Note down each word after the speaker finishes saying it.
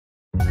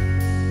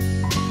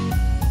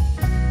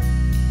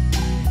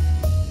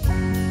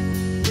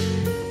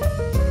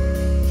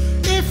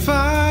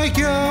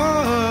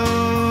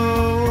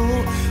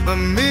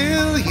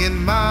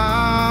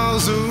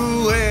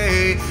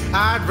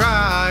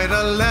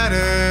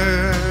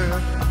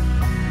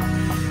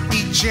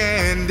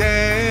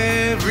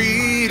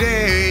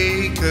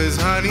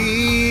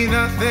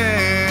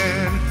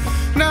nothing,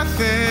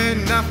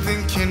 nothing,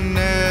 nothing can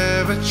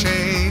ever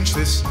change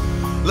this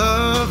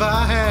love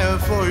I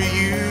have for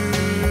you.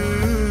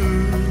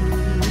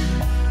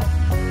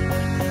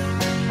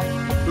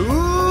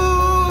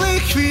 Ooh,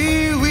 make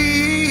me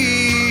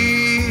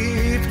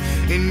weep,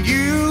 and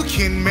you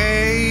can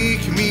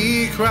make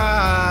me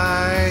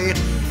cry.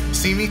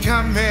 See me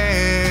coming,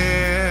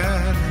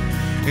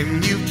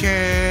 and you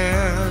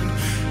can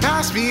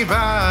pass me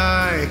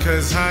by.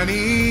 'Cause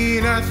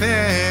honey,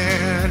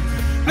 nothing,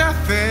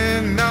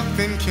 nothing,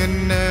 nothing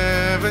can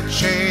ever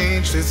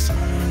change this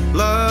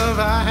love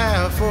I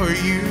have for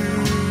you.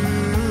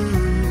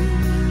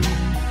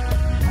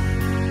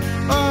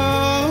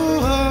 Oh,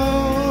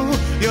 oh,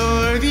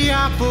 you're the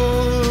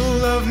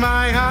apple of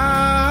my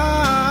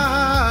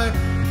eye,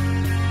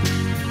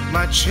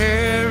 my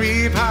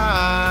cherry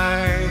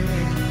pie.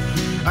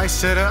 I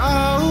said,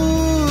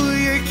 oh,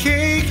 your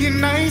cake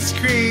and ice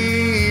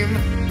cream,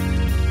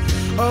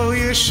 oh,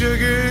 your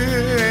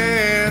sugar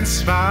and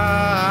spice.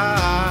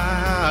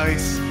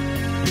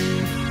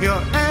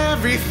 You're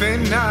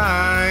everything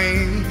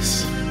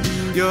nice.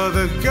 You're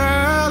the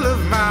girl of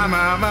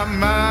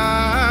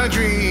my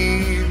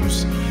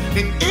dreams.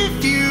 And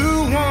if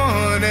you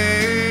wanted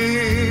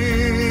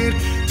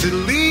to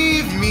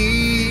leave me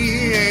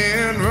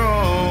and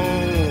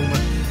roam,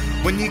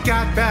 when you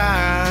got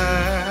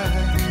back,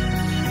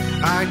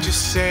 I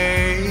just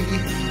say,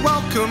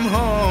 welcome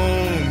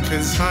home.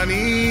 'Cause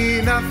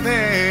honey,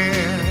 nothing,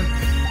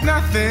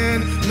 nothing,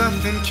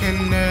 nothing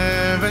can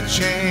ever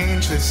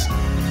change this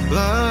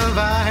love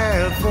I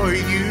have for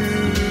you.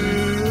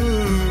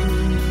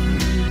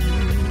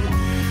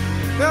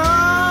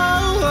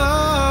 Oh, oh.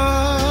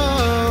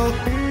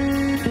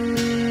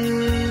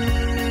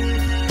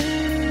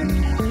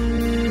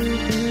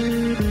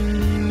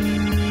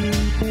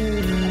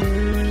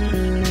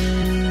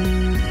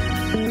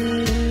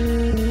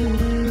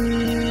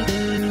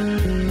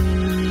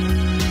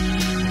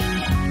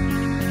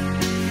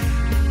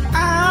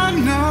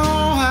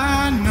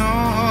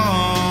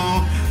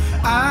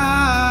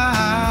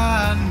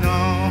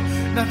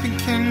 Nothing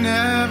can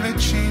ever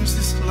change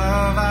this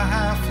love I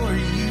have for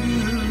you.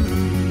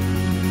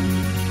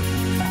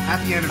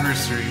 Happy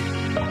anniversary.